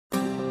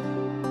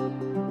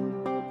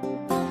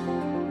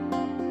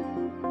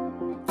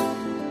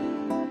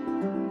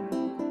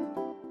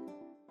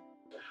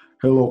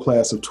Hello,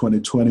 class of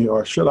 2020,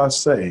 or should I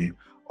say,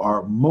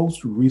 our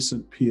most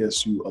recent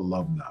PSU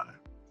alumni.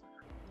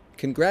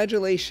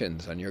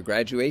 Congratulations on your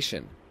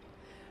graduation.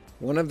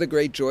 One of the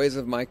great joys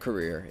of my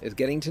career is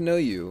getting to know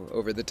you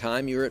over the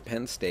time you were at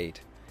Penn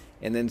State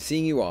and then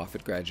seeing you off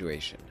at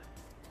graduation.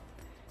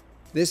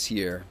 This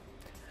year,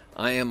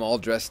 I am all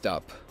dressed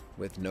up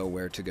with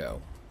nowhere to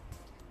go.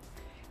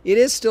 It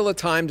is still a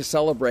time to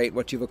celebrate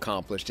what you've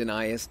accomplished in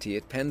IST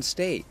at Penn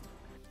State.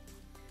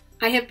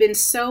 I have been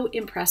so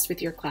impressed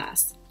with your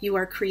class. You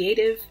are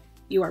creative,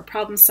 you are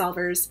problem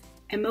solvers,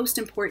 and most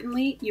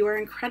importantly, you are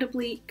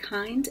incredibly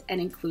kind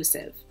and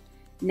inclusive.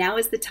 Now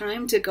is the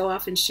time to go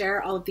off and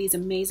share all of these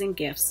amazing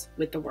gifts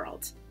with the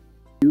world.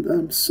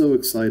 I'm so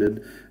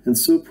excited and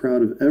so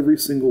proud of every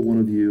single one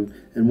of you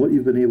and what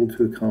you've been able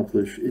to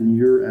accomplish in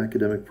your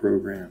academic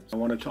programs. I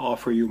wanted to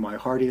offer you my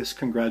heartiest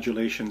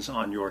congratulations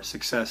on your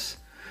success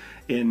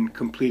in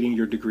completing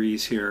your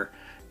degrees here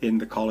in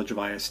the College of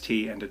IST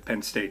and at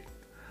Penn State.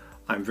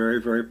 I'm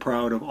very, very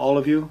proud of all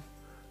of you.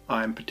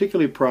 I'm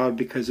particularly proud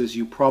because, as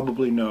you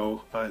probably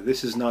know,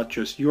 this is not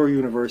just your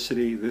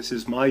university, this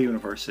is my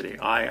university.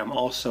 I am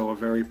also a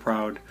very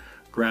proud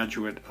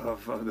graduate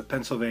of the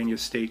Pennsylvania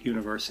State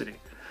University.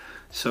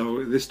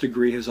 So this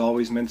degree has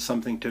always meant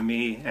something to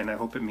me, and I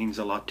hope it means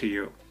a lot to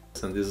you.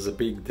 And this is a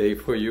big day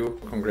for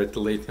you.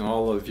 Congratulating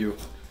all of you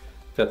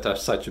that are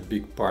such a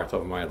big part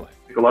of my life.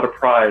 A lot of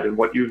pride in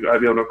what you've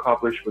been able to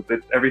accomplish with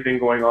everything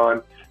going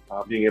on,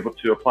 being able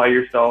to apply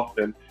yourself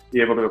and be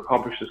able to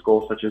accomplish this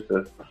goal such as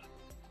this.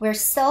 We're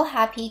so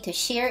happy to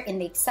share in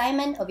the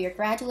excitement of your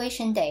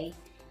graduation day,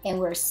 and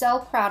we're so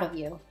proud of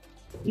you.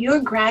 Your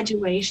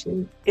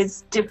graduation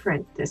is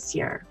different this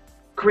year.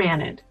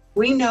 Granted,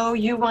 we know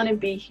you want to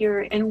be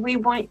here and we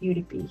want you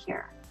to be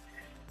here.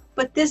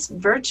 But this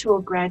virtual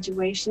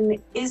graduation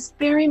is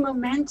very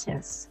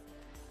momentous.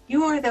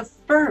 You are the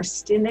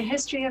first in the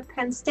history of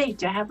Penn State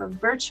to have a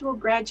virtual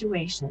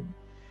graduation.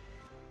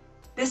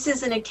 This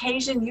is an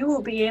occasion you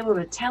will be able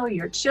to tell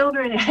your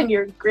children and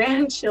your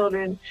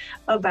grandchildren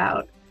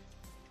about.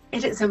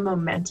 It is a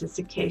momentous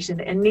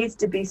occasion and needs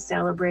to be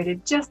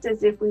celebrated just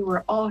as if we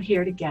were all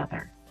here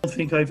together. I don't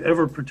think I've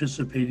ever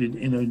participated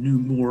in a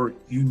more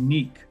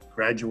unique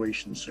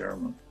graduation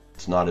ceremony.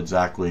 It's not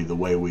exactly the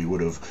way we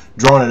would have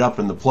drawn it up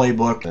in the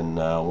playbook, and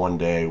one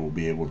day we'll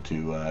be able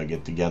to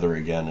get together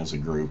again as a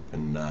group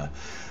and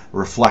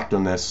reflect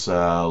on this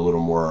a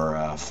little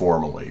more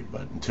formally.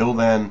 But until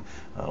then,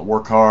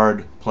 work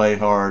hard, play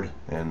hard,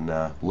 and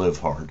live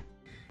hard.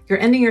 You're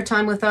ending your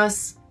time with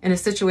us in a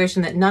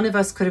situation that none of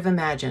us could have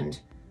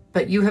imagined,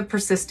 but you have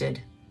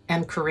persisted,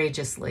 and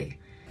courageously.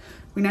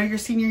 We know your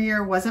senior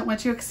year wasn't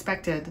what you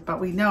expected,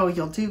 but we know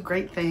you'll do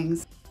great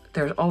things.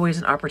 There's always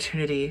an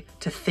opportunity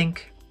to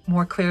think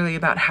more clearly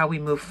about how we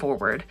move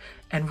forward.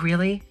 And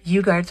really,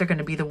 you guys are going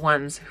to be the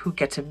ones who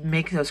get to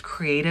make those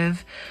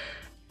creative,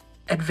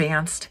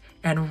 advanced,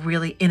 and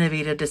really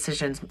innovative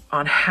decisions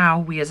on how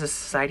we as a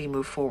society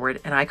move forward.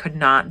 And I could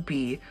not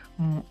be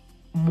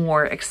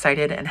more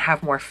excited and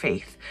have more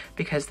faith,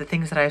 because the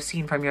things that I've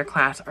seen from your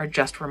class are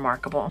just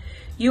remarkable.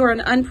 You are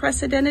an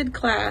unprecedented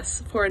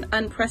class for an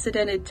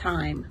unprecedented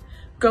time.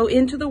 Go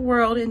into the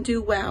world and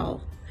do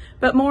well.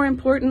 But more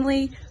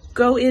importantly,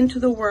 go into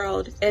the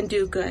world and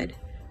do good.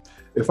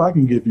 If I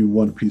can give you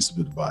one piece of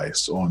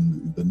advice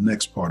on the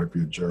next part of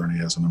your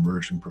journey as an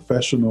emerging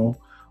professional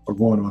or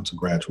going on to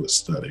graduate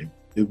study,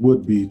 it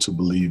would be to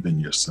believe in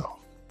yourself.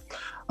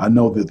 I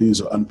know that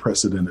these are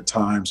unprecedented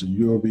times and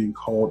you're being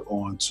called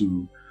on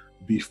to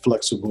be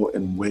flexible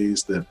in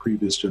ways that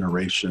previous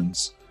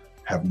generations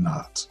have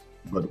not.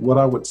 But what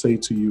I would say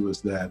to you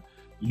is that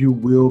you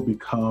will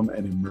become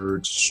and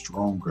emerge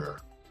stronger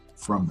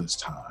from this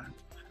time,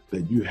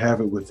 that you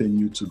have it within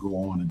you to go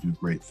on and do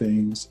great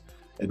things.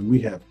 And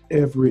we have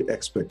every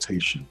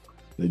expectation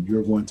that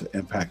you're going to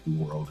impact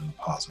the world in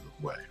a positive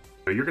way.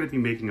 You're going to be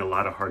making a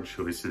lot of hard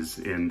choices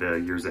in the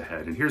years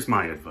ahead, and here's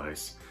my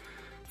advice.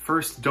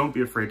 First, don't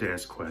be afraid to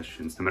ask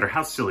questions, no matter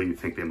how silly you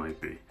think they might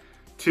be.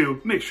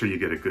 2, make sure you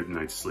get a good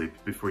night's sleep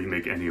before you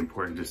make any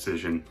important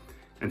decision.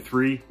 And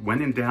 3,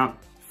 when in doubt,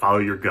 follow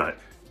your gut.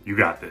 You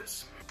got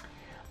this.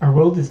 Our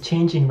world is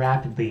changing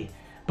rapidly,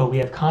 but we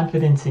have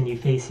confidence in you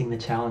facing the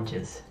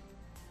challenges.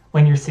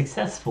 When you're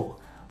successful,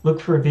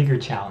 look for a bigger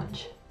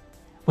challenge.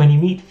 When you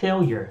meet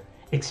failure,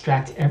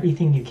 extract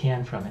everything you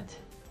can from it.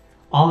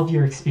 All of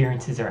your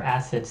experiences are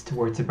assets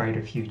towards a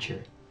brighter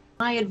future.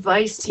 My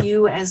advice to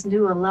you as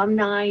new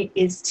alumni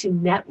is to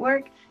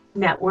network,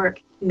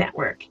 network,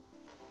 network.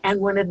 And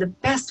one of the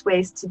best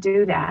ways to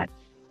do that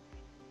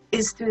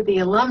is through the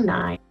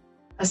Alumni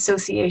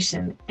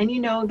Association. And you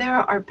know, there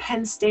are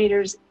Penn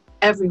Staters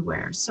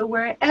everywhere. So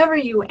wherever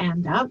you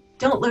end up,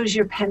 don't lose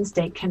your Penn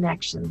State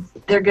connections.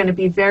 They're going to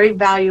be very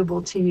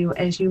valuable to you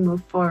as you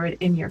move forward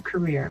in your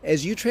career.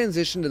 As you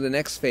transition to the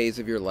next phase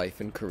of your life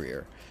and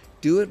career,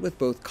 do it with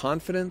both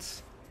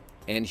confidence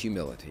and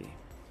humility.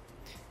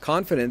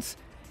 Confidence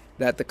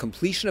that the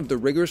completion of the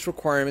rigorous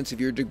requirements of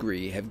your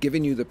degree have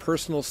given you the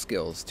personal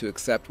skills to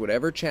accept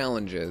whatever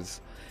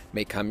challenges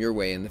may come your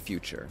way in the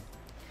future.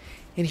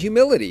 and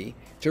humility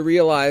to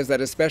realize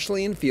that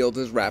especially in fields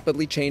as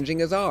rapidly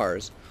changing as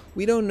ours,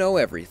 we don't know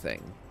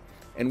everything,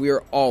 and we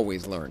are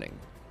always learning.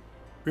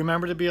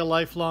 Remember to be a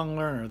lifelong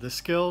learner. The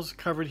skills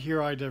covered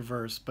here are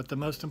diverse, but the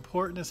most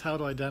important is how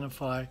to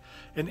identify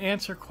and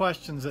answer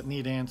questions that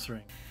need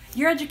answering.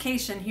 Your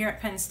education here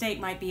at Penn State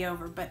might be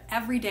over, but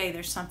every day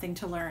there's something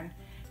to learn.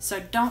 So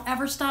don't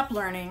ever stop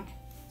learning.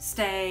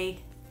 Stay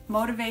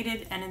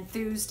motivated and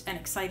enthused and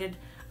excited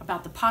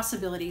about the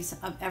possibilities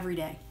of every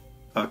day.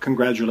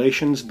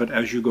 Congratulations, but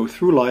as you go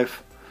through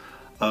life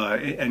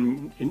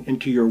and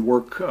into your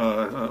work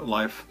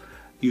life,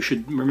 you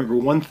should remember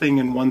one thing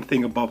and one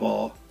thing above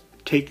all.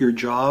 Take your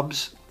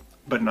jobs,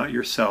 but not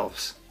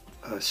yourselves,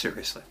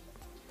 seriously.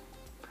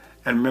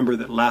 And remember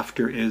that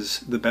laughter is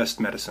the best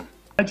medicine.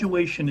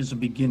 Graduation is a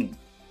beginning,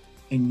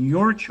 and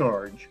your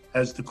charge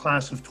as the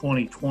class of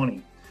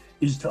 2020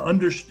 is to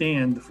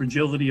understand the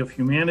fragility of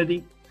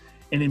humanity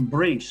and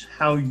embrace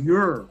how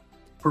you're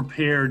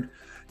prepared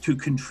to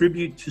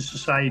contribute to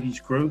society's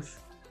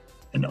growth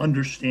and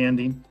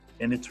understanding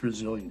and its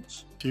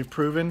resilience. You've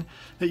proven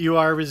that you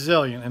are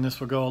resilient, and this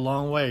will go a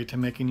long way to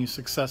making you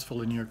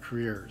successful in your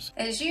careers.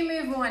 As you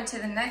move on to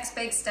the next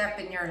big step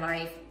in your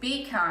life,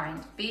 be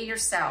kind, be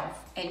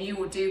yourself, and you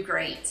will do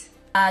great.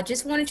 I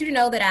just wanted you to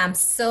know that I'm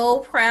so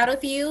proud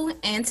of you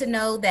and to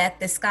know that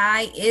the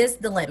sky is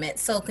the limit.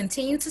 So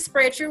continue to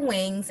spread your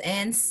wings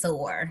and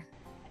soar.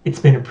 It's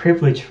been a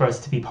privilege for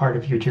us to be part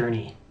of your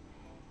journey.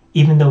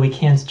 Even though we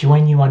can't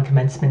join you on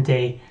Commencement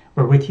Day,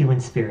 we're with you in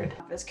spirit.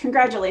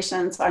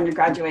 Congratulations on your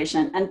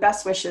graduation and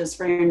best wishes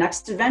for your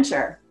next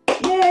adventure.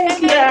 Yay!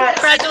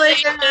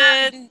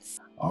 Congratulations!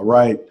 All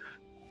right,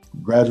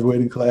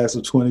 graduating class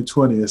of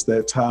 2020, it's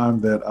that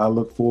time that I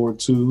look forward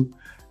to.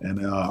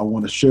 And I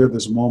want to share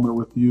this moment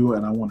with you,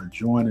 and I want to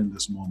join in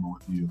this moment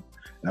with you.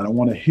 And I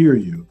want to hear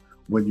you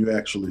when you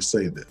actually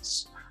say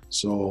this.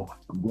 So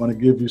I'm going to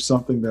give you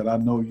something that I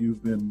know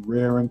you've been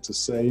raring to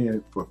say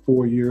for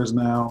 4 years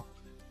now,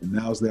 and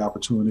now's the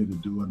opportunity to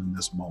do it in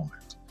this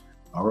moment.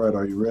 All right,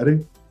 are you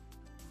ready?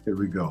 Here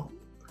we go.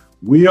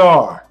 We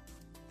are.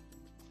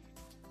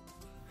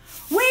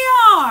 We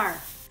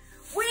are.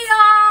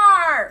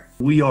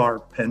 We are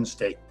Penn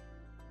State.